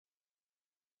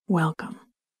Welcome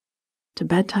to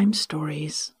Bedtime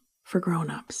Stories for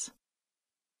Grown-Ups,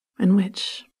 in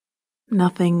which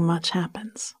nothing much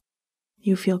happens.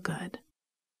 You feel good,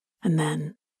 and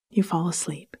then you fall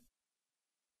asleep.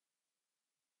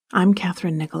 I'm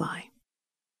Catherine Nicolai.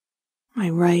 I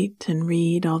write and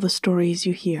read all the stories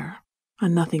you hear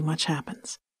on Nothing Much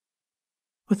Happens,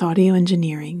 with audio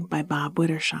engineering by Bob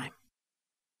Wittersheim.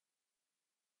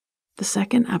 The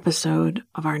second episode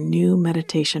of our new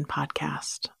meditation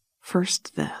podcast,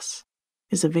 First This,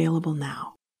 is available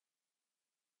now.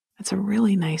 It's a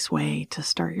really nice way to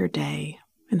start your day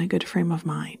in a good frame of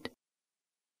mind,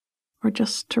 or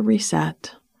just to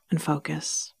reset and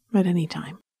focus at any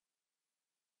time.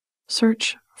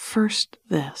 Search First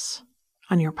This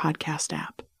on your podcast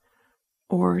app,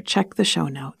 or check the show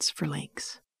notes for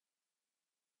links.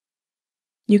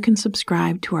 You can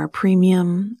subscribe to our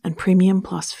Premium and Premium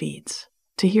Plus feeds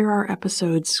to hear our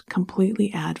episodes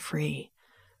completely ad-free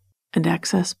and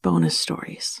access bonus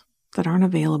stories that aren't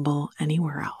available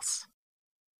anywhere else.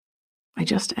 I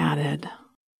just added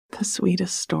the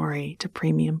sweetest story to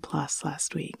Premium Plus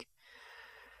last week.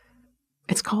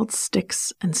 It's called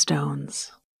Sticks and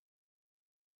Stones,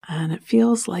 and it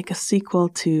feels like a sequel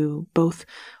to both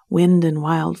Wind and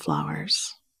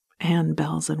Wildflowers and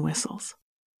Bells and Whistles.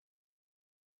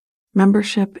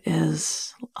 Membership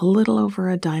is a little over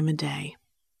 $10 a day,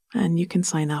 and you can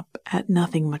sign up at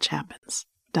nothingmuchhappens.com.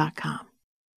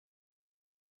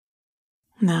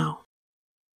 Now,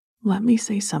 let me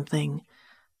say something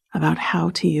about how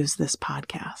to use this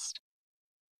podcast.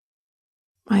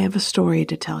 I have a story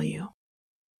to tell you,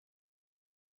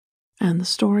 and the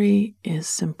story is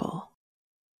simple,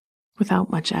 without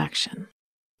much action,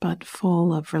 but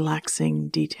full of relaxing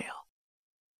detail.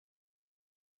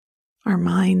 Our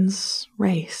minds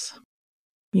race,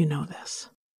 you know this.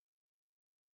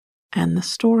 And the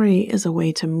story is a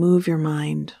way to move your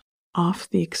mind off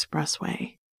the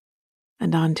expressway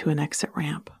and onto an exit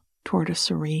ramp toward a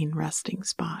serene resting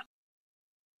spot.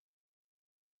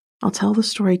 I'll tell the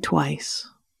story twice,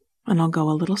 and I'll go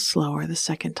a little slower the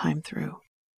second time through.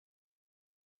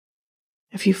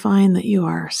 If you find that you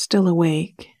are still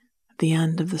awake at the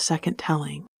end of the second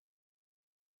telling,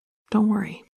 don't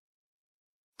worry.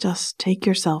 Just take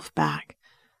yourself back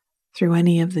through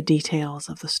any of the details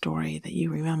of the story that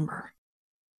you remember.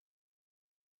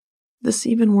 This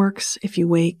even works if you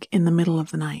wake in the middle of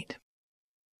the night.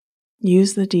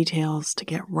 Use the details to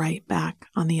get right back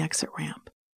on the exit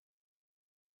ramp.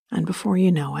 And before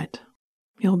you know it,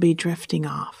 you'll be drifting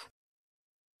off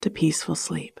to peaceful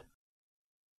sleep.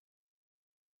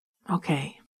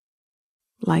 Okay,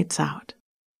 lights out.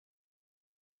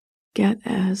 Get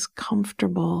as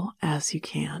comfortable as you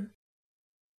can.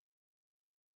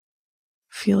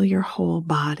 Feel your whole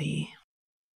body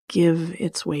give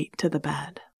its weight to the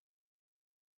bed.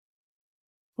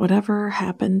 Whatever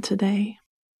happened today,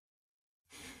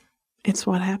 it's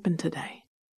what happened today.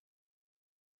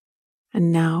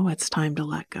 And now it's time to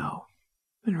let go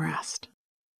and rest.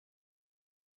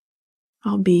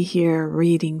 I'll be here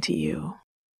reading to you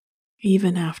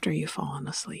even after you've fallen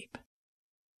asleep.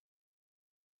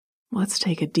 Let's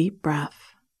take a deep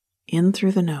breath in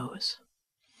through the nose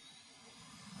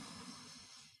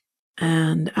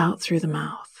and out through the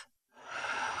mouth.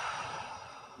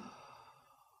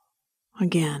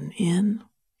 Again, in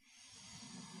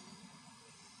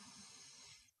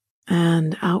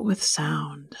and out with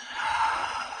sound.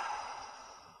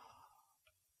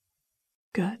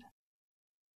 Good.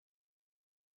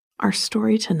 Our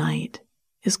story tonight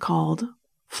is called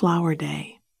Flower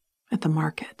Day at the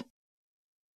Market.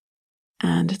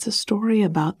 And it's a story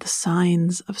about the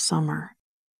signs of summer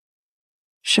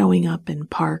showing up in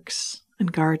parks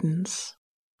and gardens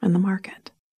and the market.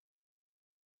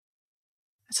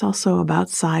 It's also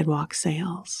about sidewalk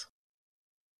sales,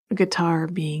 a guitar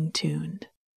being tuned,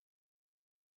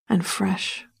 and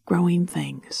fresh growing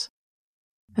things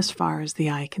as far as the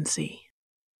eye can see.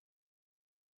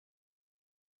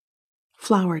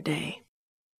 Flower Day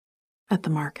at the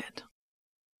Market.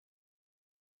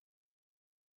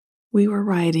 We were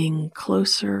riding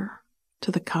closer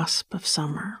to the cusp of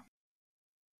summer,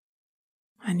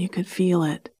 and you could feel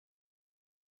it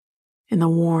in the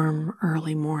warm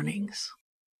early mornings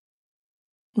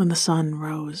when the sun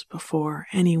rose before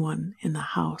anyone in the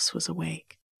house was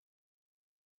awake,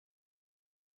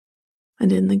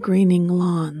 and in the greening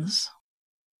lawns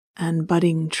and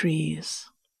budding trees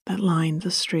that lined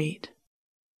the street.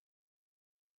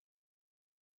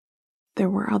 There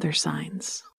were other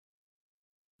signs.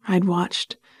 I'd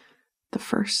watched the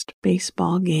first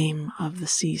baseball game of the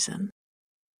season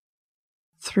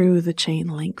through the chain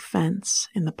link fence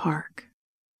in the park.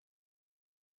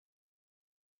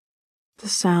 the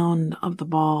sound of the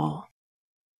ball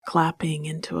clapping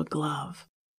into a glove,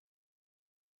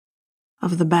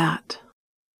 of the bat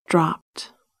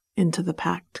dropped into the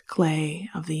packed clay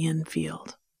of the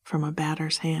infield from a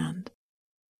batter's hand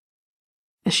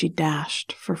as she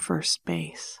dashed for first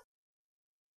base,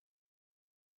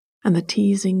 and the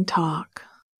teasing talk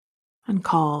and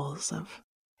calls of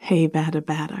 "Hey,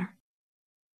 batter"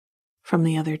 from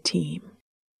the other team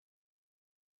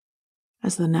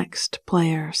as the next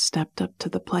player stepped up to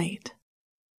the plate.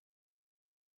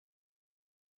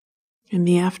 In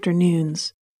the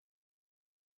afternoons,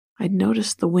 I'd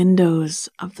noticed the windows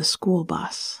of the school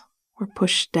bus were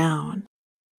pushed down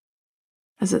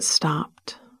as it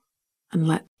stopped and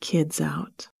let kids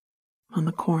out on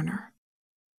the corner,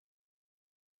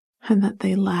 and that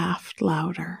they laughed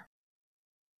louder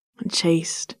and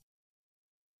chased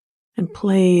and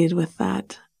played with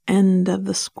that end of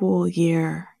the school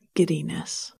year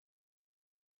giddiness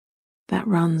that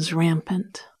runs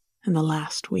rampant in the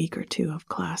last week or two of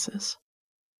classes.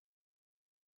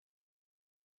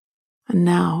 And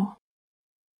now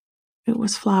it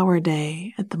was Flower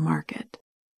Day at the market,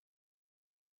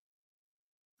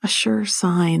 a sure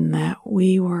sign that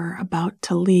we were about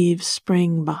to leave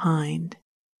spring behind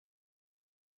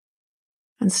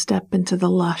and step into the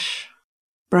lush,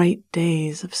 bright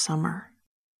days of summer.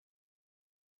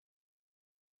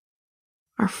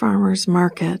 Our farmer's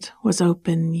market was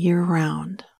open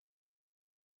year-round,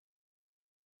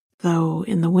 though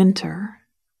in the winter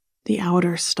the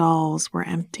outer stalls were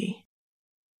empty.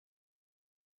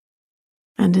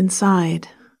 And inside,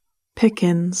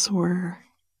 pickings were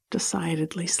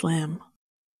decidedly slim.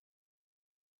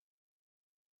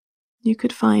 You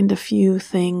could find a few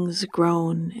things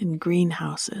grown in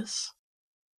greenhouses,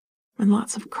 and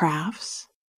lots of crafts,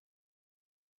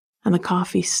 and the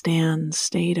coffee stand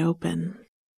stayed open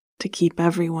to keep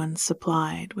everyone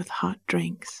supplied with hot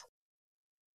drinks.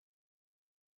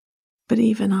 But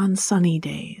even on sunny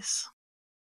days,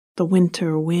 the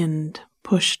winter wind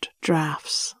pushed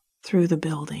drafts through the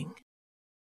building,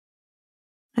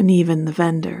 and even the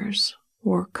vendors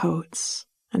wore coats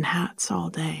and hats all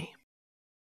day.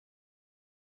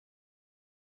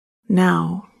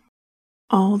 Now,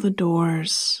 all the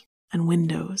doors and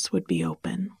windows would be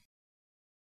open,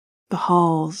 the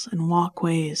halls and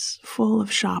walkways full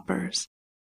of shoppers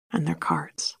and their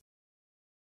carts.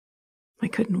 I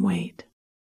couldn't wait.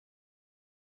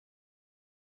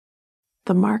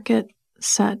 The market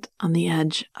sat on the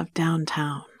edge of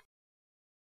downtown,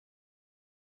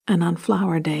 and on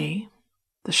Flower Day,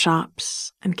 the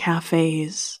shops and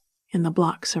cafes in the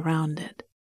blocks around it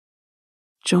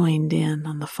joined in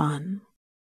on the fun.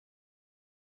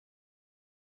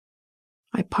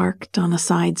 I parked on a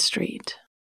side street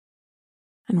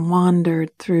and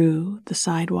wandered through the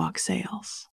sidewalk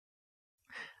sales,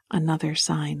 another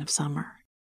sign of summer,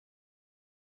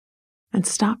 and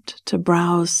stopped to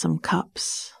browse some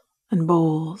cups and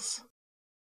bowls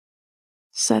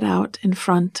set out in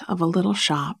front of a little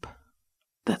shop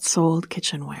that sold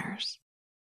kitchenwares.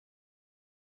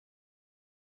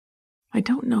 I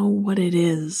don't know what it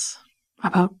is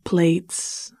about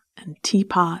plates and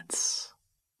teapots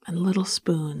and little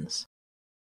spoons,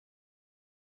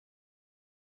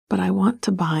 but I want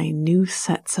to buy new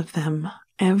sets of them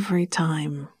every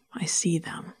time I see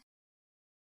them.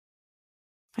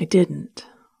 I didn't,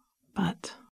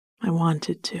 but I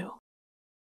wanted to.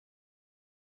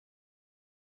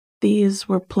 These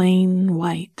were plain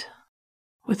white,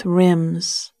 with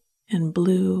rims in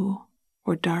blue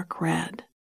or dark red,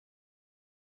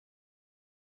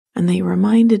 and they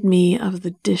reminded me of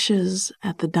the dishes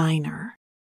at the diner,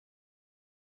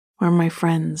 where my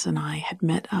friends and I had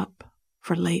met up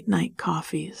for late-night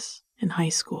coffees in high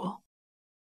school.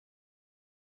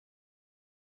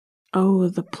 Oh,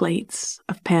 the plates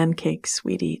of pancakes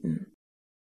we'd eaten,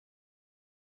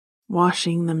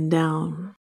 washing them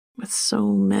down with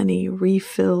so many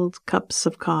refilled cups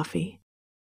of coffee.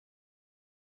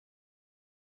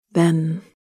 Then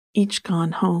each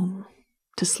gone home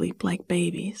to sleep like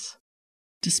babies,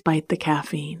 despite the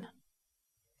caffeine.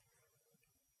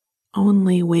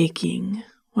 Only waking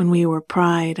when we were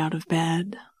pried out of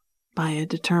bed by a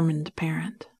determined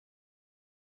parent.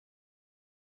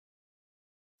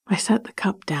 I set the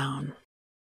cup down,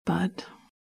 but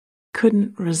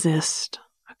couldn't resist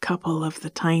a couple of the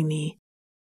tiny,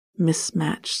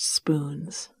 mismatched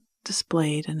spoons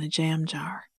displayed in a jam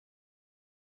jar.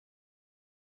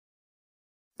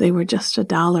 They were just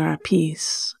 $1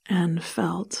 apiece and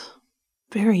felt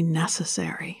very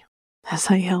necessary as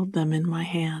I held them in my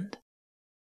hand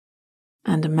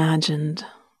and imagined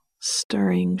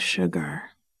stirring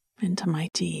sugar into my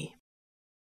tea.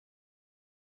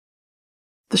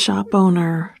 The shop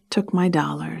owner took my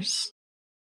dollars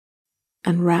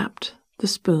and wrapped the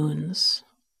spoons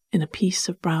in a piece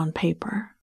of brown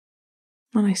paper,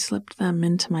 and I slipped them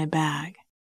into my bag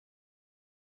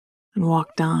and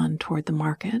walked on toward the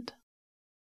market.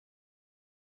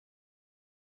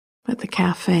 At the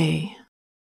cafe,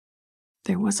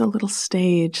 there was a little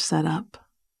stage set up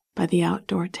by the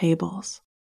outdoor tables,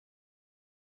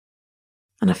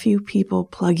 and a few people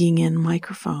plugging in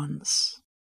microphones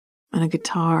and a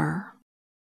guitar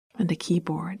and a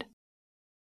keyboard.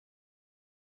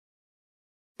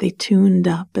 They tuned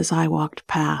up as I walked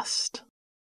past,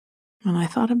 and I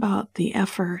thought about the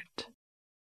effort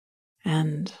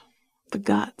and the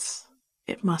guts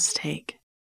it must take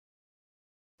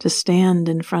to stand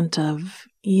in front of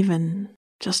even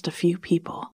just a few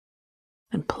people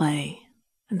and play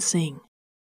and sing.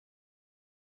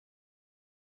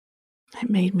 It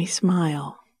made me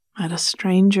smile at a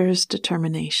stranger's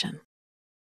determination,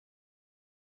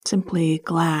 simply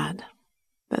glad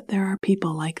that there are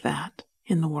people like that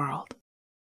in the world.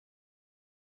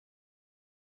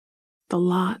 The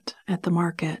lot at the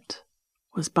market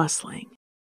was bustling.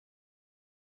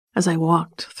 As I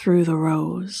walked through the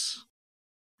rows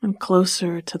and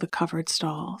closer to the covered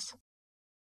stalls.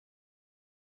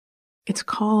 It's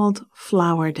called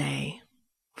Flower Day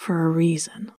for a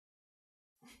reason.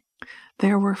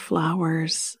 There were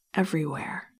flowers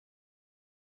everywhere.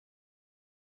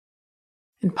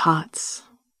 In pots,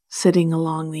 sitting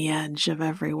along the edge of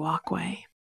every walkway,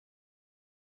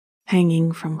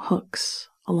 hanging from hooks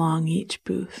along each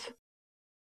booth.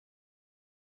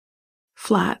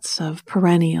 Flats of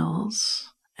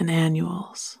perennials and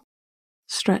annuals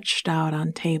stretched out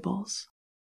on tables,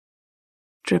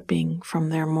 dripping from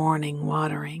their morning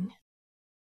watering.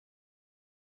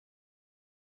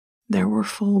 There were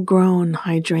full-grown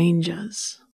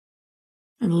hydrangeas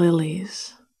and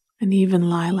lilies and even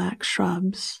lilac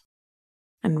shrubs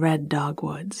and red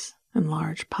dogwoods in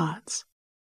large pots.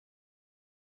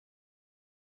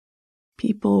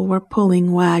 People were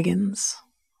pulling wagons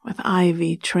with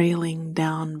ivy trailing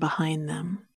down behind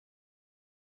them,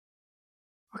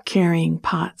 or carrying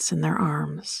pots in their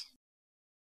arms.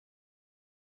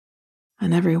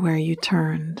 And everywhere you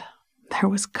turned, there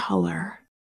was color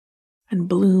and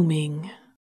blooming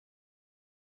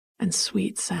and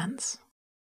sweet scents.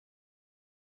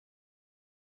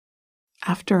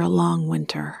 After a long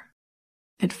winter,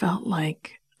 it felt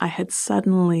like I had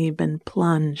suddenly been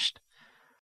plunged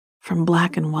from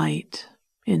black and white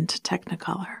into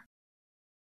Technicolor.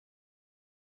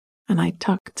 And I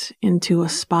tucked into a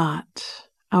spot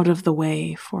out of the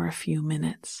way for a few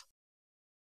minutes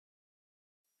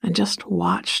and just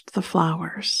watched the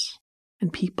flowers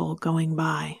and people going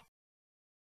by.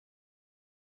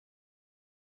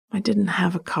 I didn't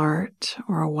have a cart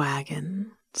or a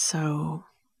wagon, so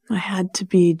I had to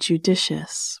be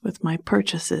judicious with my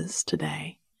purchases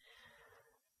today,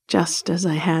 just as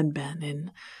I had been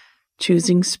in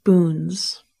choosing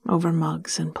spoons over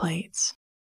mugs and plates.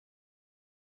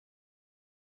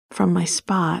 From my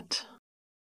spot,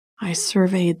 I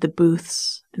surveyed the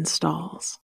booths and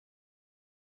stalls.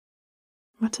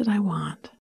 What did I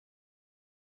want?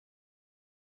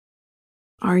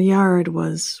 Our yard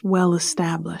was well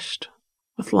established,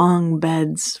 with long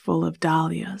beds full of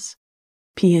dahlias,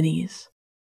 peonies,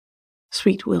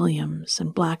 sweet williams,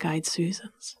 and black-eyed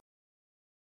Susans.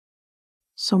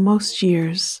 So most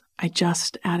years, I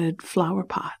just added flower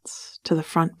pots to the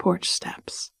front porch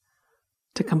steps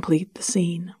to complete the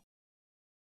scene.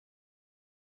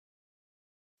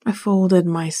 I folded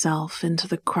myself into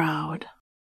the crowd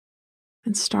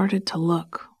and started to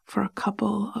look for a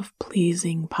couple of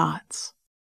pleasing pots.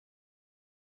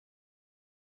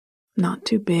 Not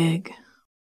too big,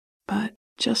 but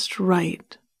just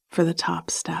right for the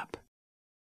top step.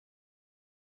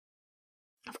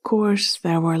 Of course,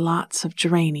 there were lots of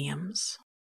geraniums,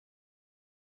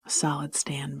 a solid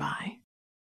standby,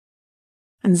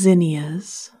 and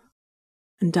zinnias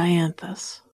and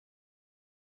dianthus.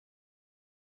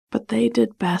 But they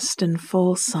did best in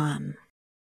full sun,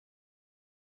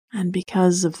 and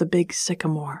because of the big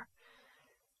sycamore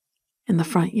in the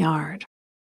front yard,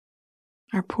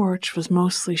 our porch was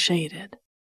mostly shaded.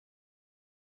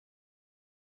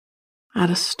 At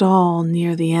a stall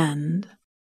near the end,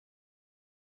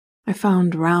 I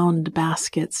found round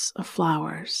baskets of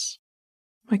flowers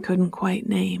I couldn't quite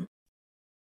name.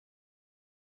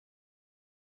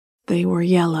 They were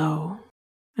yellow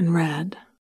and red,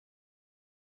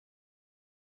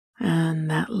 and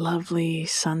that lovely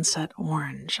sunset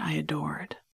orange I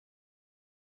adored.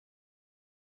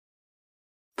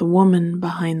 The woman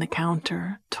behind the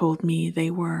counter told me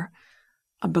they were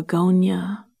a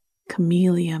begonia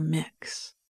camellia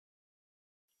mix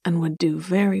and would do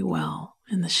very well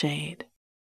in the shade.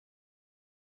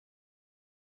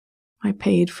 I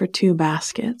paid for 2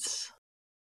 baskets,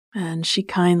 and she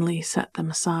kindly set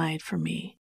them aside for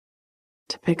me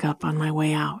to pick up on my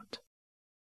way out.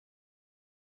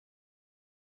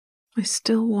 I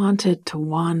still wanted to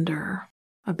wander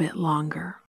a bit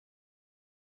longer.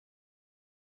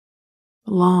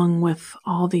 Along with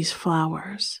all these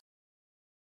flowers,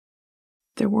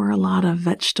 there were a lot of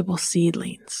vegetable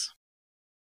seedlings,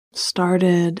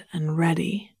 started and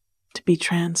ready to be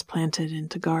transplanted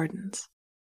into gardens.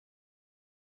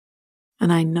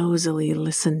 And I nosily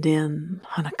listened in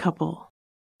on a couple,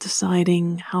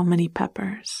 deciding how many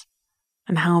peppers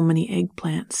and how many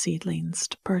eggplant seedlings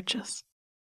to purchase.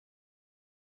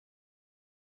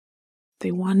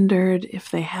 They wondered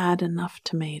if they had enough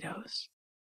tomatoes.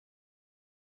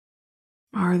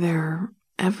 Are there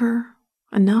ever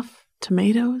enough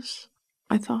tomatoes?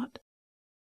 I thought.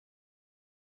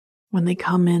 When they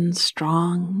come in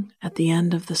strong at the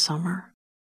end of the summer,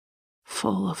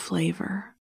 full of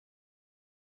flavor,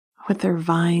 with their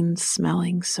vines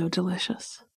smelling so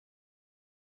delicious.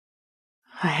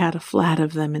 I had a flat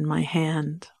of them in my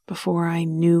hand before I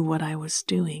knew what I was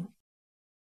doing,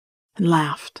 and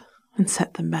laughed and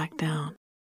set them back down.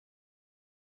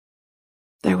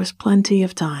 There was plenty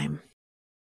of time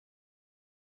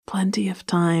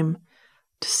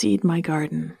to seed my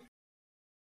garden.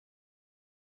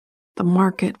 The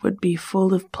market would be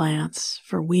full of plants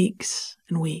for weeks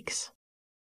and weeks.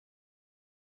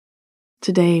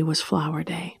 Today was flower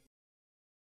day.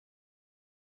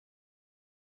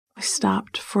 I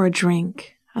stopped for a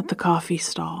drink at the coffee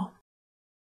stall.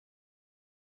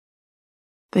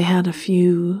 They had a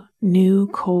few new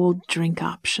cold drink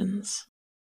options,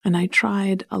 and I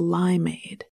tried a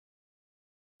limeade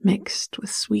mixed with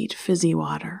sweet fizzy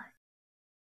water.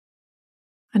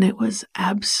 And it was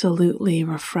absolutely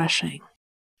refreshing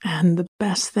and the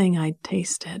best thing I'd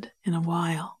tasted in a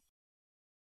while.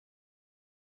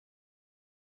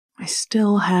 I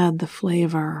still had the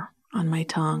flavor on my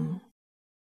tongue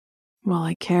while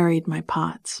I carried my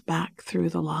pots back through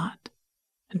the lot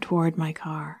and toward my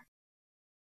car.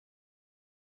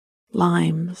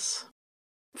 Limes,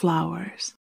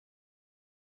 flowers,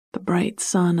 the bright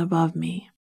sun above me,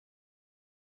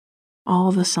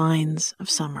 all the signs of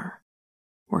summer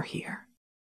were here.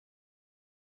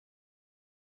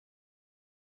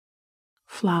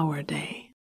 Flower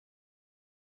day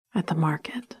at the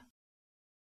market.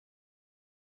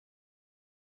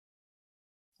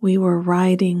 We were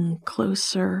riding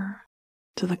closer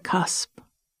to the cusp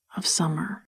of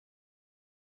summer,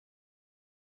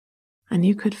 and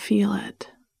you could feel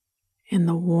it in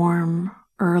the warm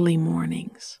early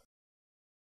mornings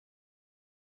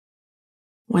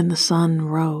when the sun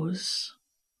rose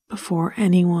before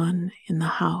anyone in the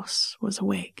house was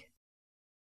awake.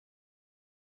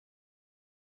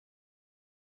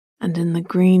 And in the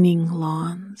greening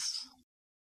lawns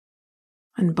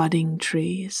and budding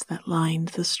trees that lined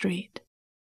the street,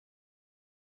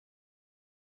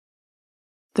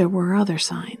 there were other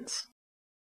signs.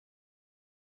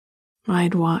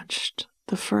 I'd watched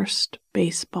the first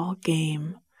baseball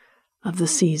game of the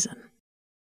season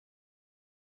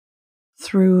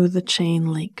through the chain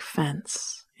link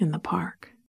fence in the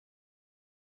park.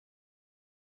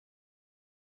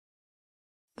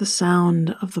 The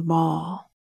sound of the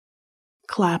ball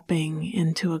clapping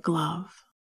into a glove,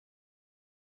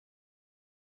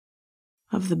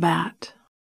 of the bat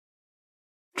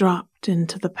dropped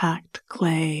into the packed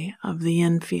clay of the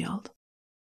infield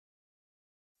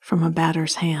from a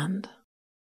batter's hand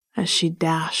as she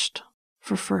dashed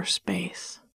for first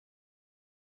base,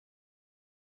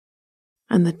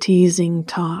 and the teasing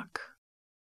talk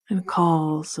and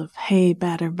calls of "Hey,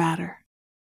 batter, batter"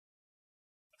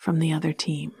 from the other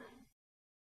team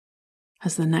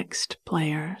as the next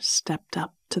player stepped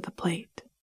up to the plate.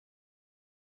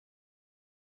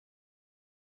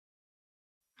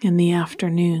 In the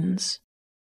afternoons,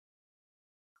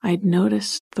 I'd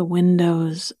noticed the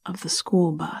windows of the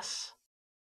school bus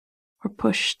were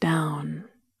pushed down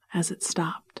as it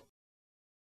stopped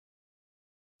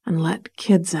and let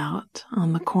kids out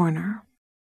on the corner.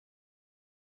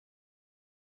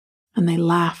 And they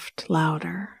laughed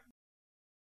louder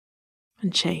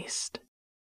and chased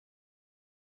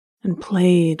and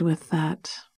played with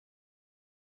that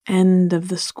end of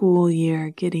the school year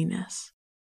giddiness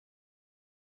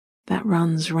that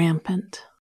runs rampant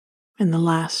in the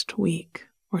last week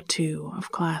or two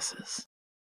of classes.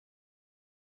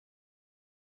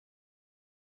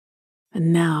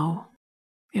 And now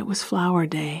it was flower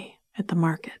day at the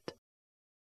market.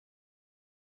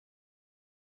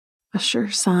 a sure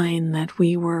sign that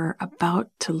we were about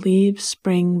to leave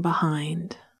spring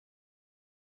behind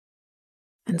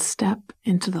and step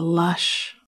into the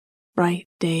lush, bright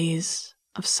days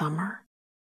of summer.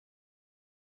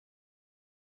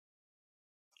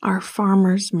 Our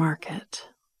farmers' market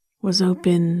was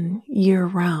open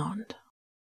year-round,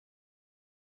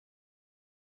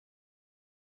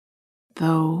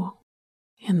 though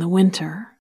in the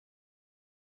winter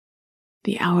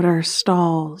the outer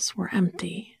stalls were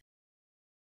empty,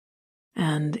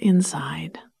 and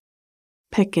inside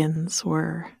pickings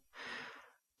were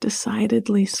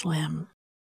decidedly slim.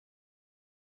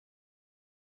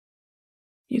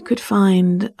 You could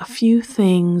find a few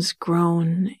things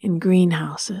grown in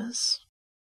greenhouses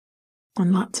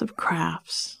and lots of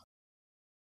crafts,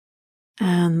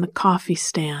 and the coffee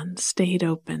stand stayed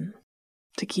open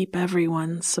to keep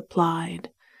everyone supplied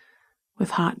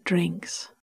with hot drinks.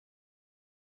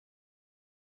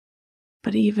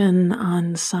 But even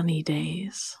on sunny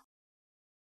days,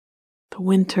 the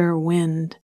winter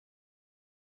wind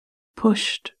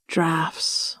pushed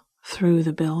drafts through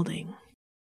the building,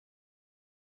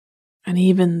 and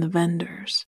even the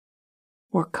vendors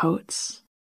wore coats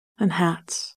and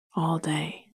hats all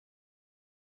day.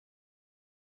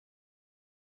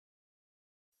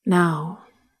 Now,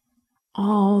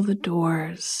 all the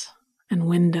doors and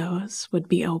windows would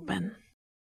be open.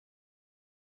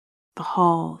 The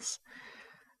halls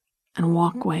and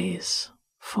walkways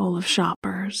full of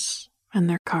shoppers and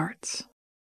their carts.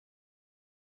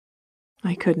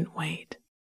 I couldn't wait.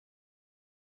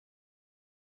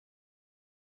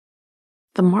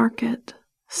 The market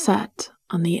sat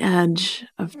on the edge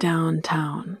of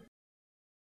downtown,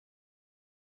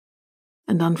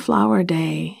 and on Flower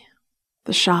Day,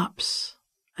 the shops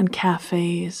and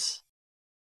cafes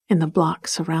in the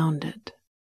blocks around it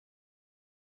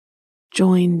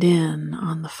joined in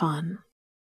on the fun.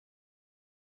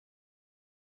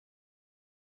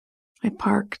 I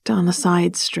parked on a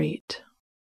side street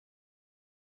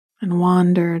and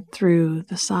wandered through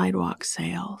the sidewalk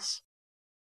sales,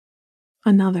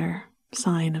 another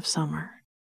sign of summer,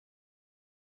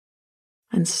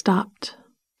 and stopped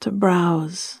to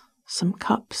browse some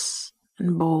cups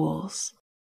and bowls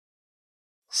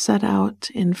set out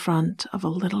in front of a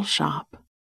little shop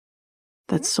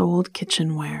that sold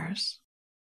kitchenwares.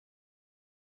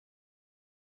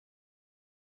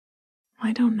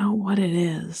 I don't know what it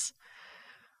is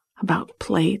about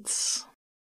plates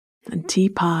and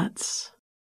teapots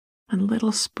and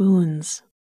little spoons,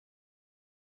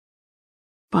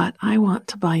 but I want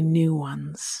to buy new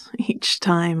ones each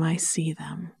time I see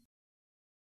them.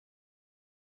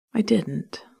 I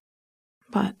didn't,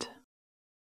 but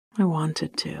I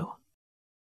wanted to.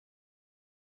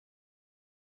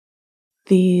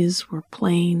 These were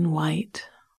plain white,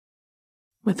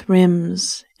 with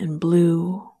rims in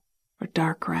blue or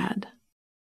dark red,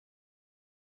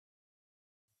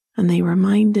 and they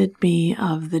reminded me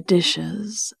of the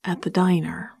dishes at the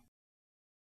diner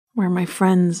where my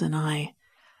friends and I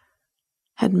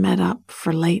had met up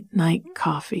for late-night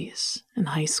coffees in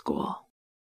high school.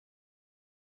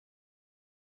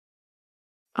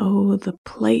 Oh, the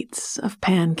plates of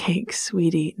pancakes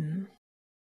we'd eaten,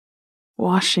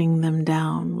 washing them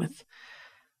down with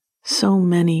so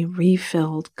many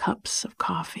refilled cups of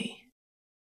coffee.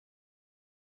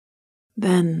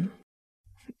 Then,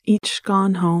 each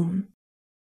gone home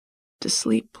to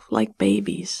sleep like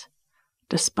babies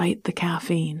despite the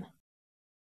caffeine,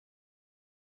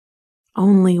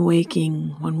 only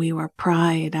waking when we were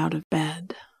pried out of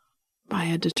bed by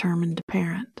a determined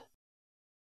parent.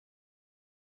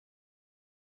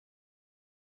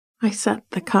 I set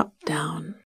the cup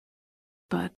down,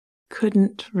 but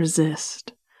couldn't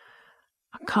resist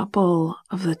a couple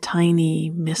of the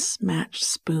tiny mismatched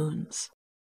spoons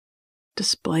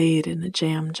displayed in a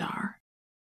jam jar.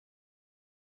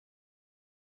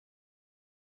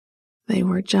 They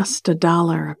were just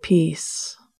 $1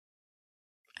 apiece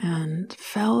and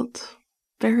felt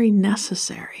very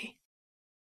necessary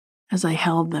as I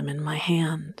held them in my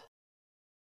hand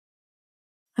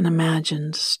and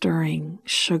imagined stirring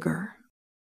sugar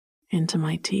into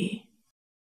my tea.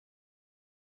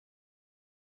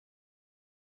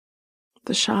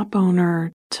 The shop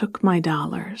owner took my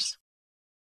dollars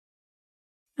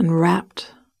and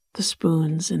wrapped the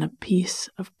spoons in a piece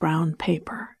of brown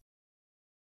paper,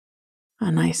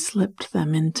 and I slipped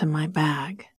them into my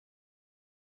bag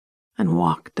and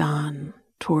walked on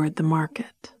toward the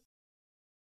market.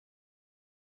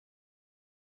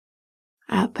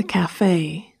 At the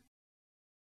cafe,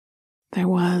 there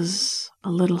was a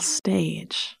little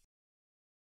stage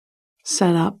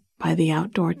set up by the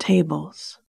outdoor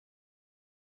tables,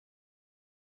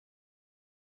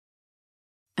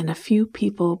 and a few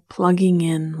people plugging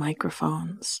in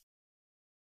microphones,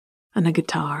 and a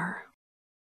guitar,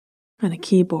 and a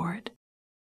keyboard.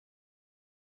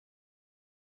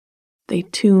 They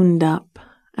tuned up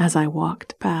as I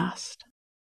walked past,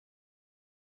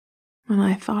 and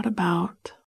I thought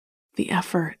about the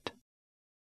effort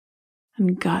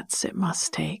and guts it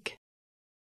must take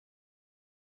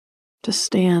to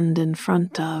stand in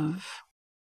front of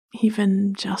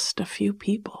even just a few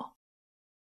people,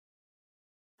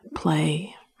 and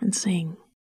play and sing.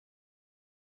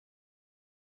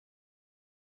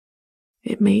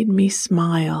 It made me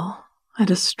smile at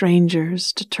a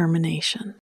stranger's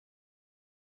determination,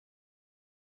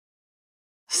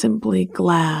 simply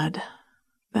glad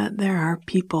that there are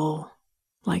people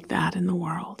like that in the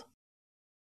world.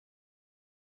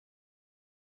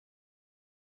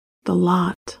 The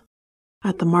lot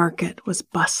at the market was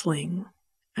bustling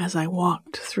as I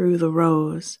walked through the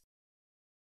rows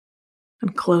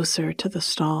and closer to the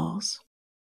stalls.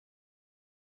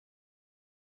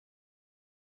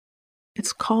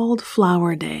 It's called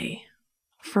Flower Day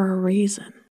for a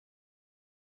reason.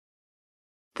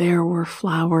 There were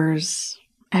flowers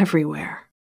everywhere,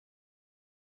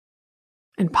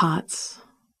 in pots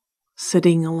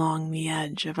sitting along the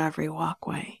edge of every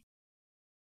walkway,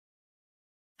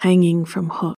 hanging from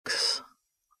hooks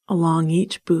along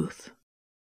each booth.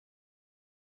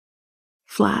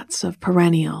 Flats of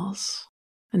perennials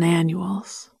and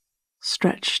annuals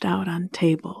stretched out on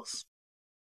tables,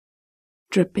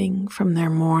 dripping from their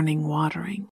morning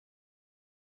watering.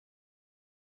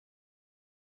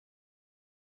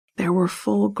 There were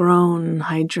full-grown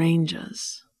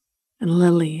hydrangeas and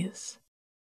lilies,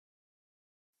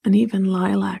 and even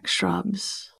lilac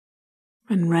shrubs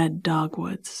and red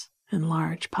dogwoods in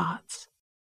large pots.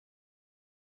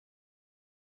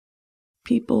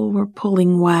 People were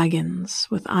pulling wagons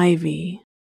with ivy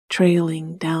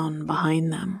trailing down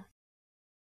behind them,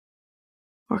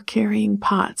 or carrying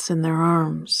pots in their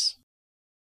arms,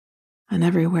 and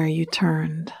everywhere you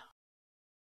turned,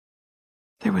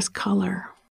 there was color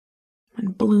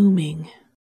and blooming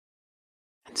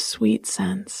and sweet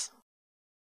scents.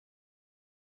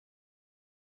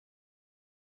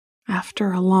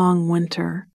 After a long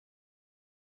winter,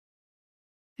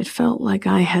 it felt like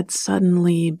I had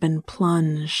suddenly been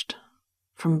plunged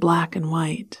from black and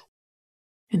white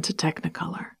into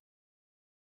Technicolor.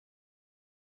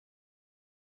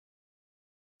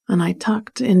 And I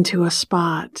tucked into a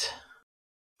spot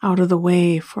out of the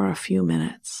way for a few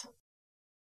minutes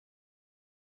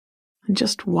and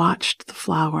just watched the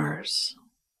flowers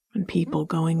and people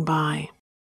going by.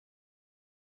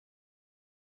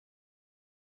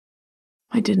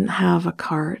 I didn't have a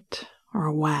cart or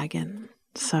a wagon,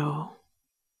 so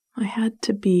I had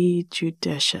to be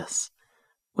judicious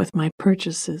with my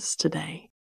purchases today,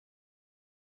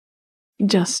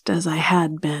 just as I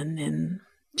had been in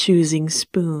choosing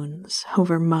spoons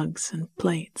over mugs and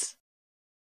plates.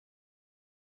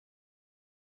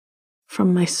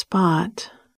 From my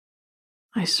spot,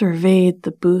 I surveyed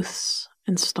the booths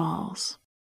and stalls.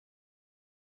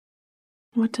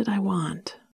 What did I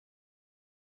want?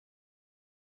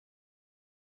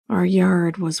 Our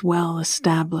yard was well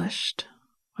established,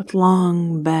 with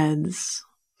long beds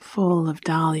full of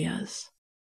dahlias,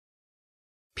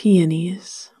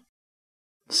 peonies,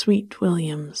 sweet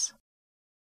williams,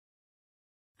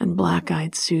 and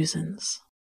black-eyed Susans.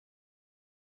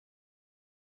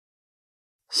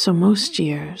 So most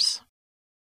years,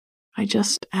 I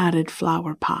just added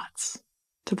flower pots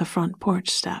to the front porch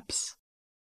steps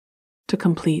to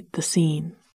complete the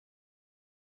scene.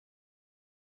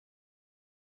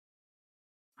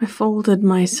 I folded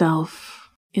myself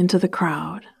into the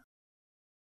crowd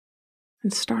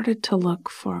and started to look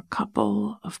for a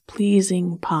couple of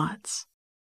pleasing pots.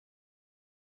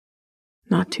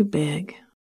 Not too big,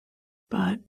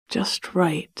 but just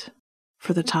right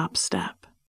for the top step.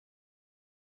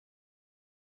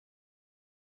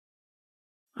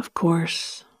 Of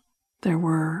course, there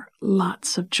were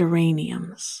lots of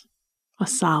geraniums, a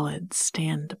solid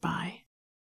standby,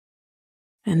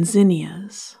 and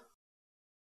zinnias,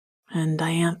 and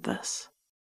dianthus.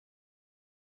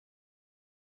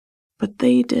 But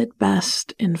they did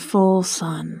best in full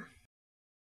sun.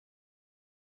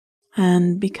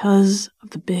 And because of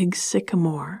the big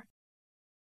sycamore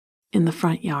in the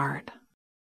front yard,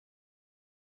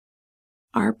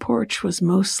 our porch was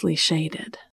mostly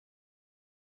shaded.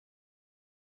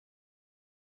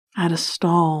 At a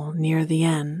stall near the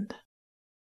end,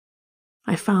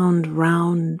 I found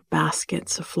round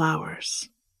baskets of flowers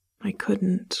I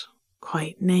couldn't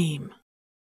quite name.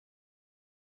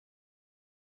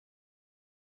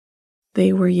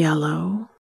 They were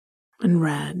yellow and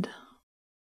red,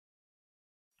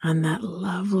 and that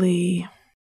lovely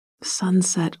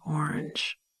sunset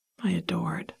orange I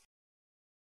adored.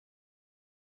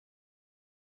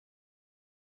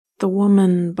 The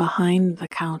woman behind the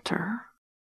counter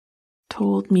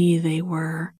told me they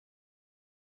were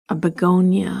a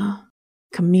begonia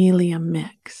camellia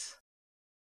mix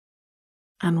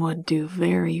and would do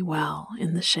very well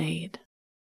in the shade.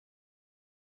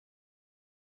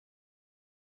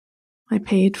 I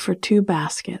paid for 2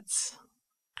 baskets,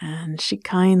 and she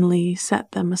kindly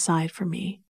set them aside for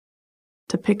me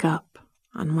to pick up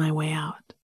on my way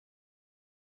out.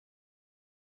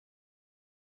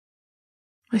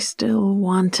 I still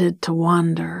wanted to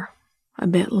wander a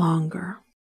bit longer,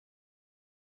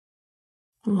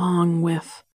 along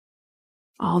with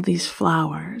all these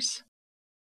flowers.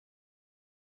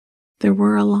 There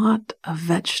were a lot of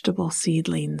vegetable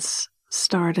seedlings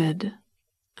started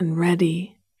and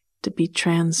ready to be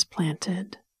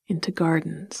transplanted into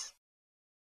gardens.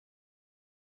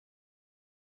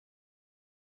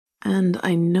 And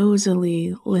I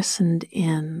nosily listened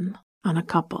in on a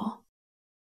couple,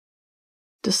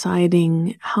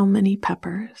 deciding how many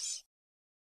peppers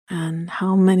and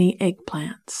how many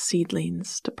eggplant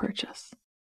seedlings to purchase.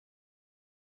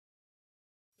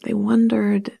 They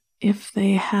wondered if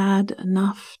they had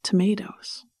enough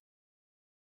tomatoes.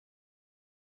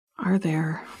 Are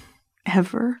there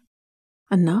ever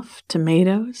enough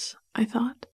tomatoes? I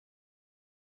thought.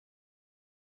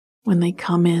 When they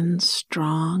come in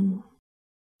strong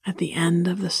at the end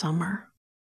of the summer,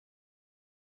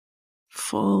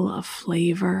 full of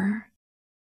flavor,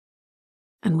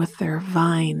 and with their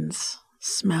vines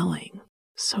smelling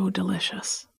so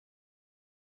delicious.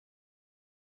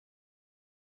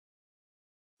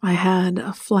 I had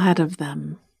a flat of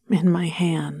them in my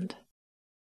hand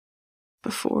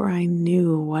before I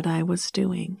knew what I was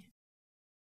doing,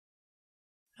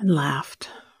 and laughed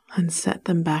and set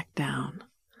them back down.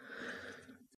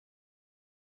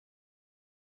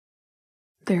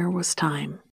 There was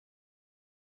time,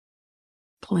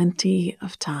 plenty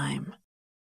of time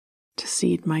to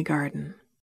seed my garden.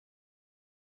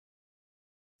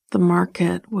 The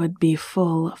market would be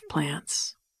full of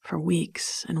plants for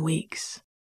weeks and weeks.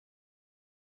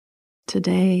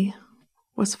 Today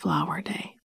was flower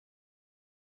day.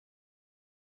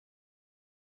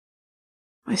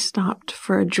 I stopped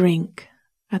for a drink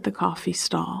at the coffee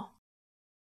stall.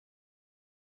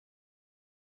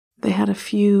 They had a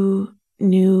few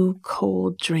new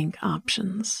cold drink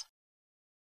options,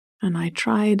 and I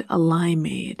tried a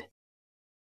limeade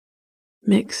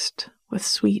mixed with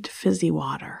sweet fizzy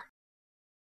water.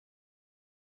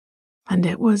 And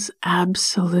it was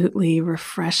absolutely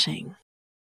refreshing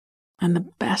and the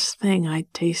best thing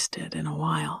I'd tasted in a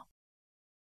while.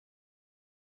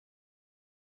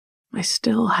 I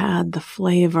still had the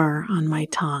flavor on my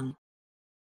tongue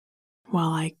while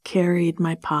I carried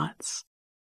my pots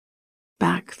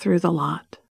back through the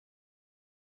lot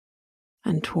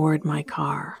and toward my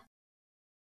car.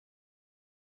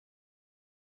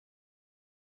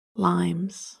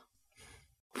 Limes,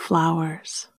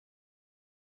 flowers,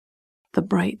 the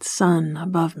bright sun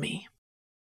above me.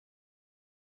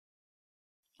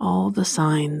 All the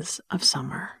signs of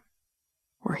summer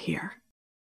were here.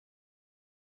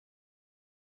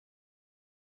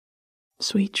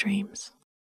 Sweet dreams.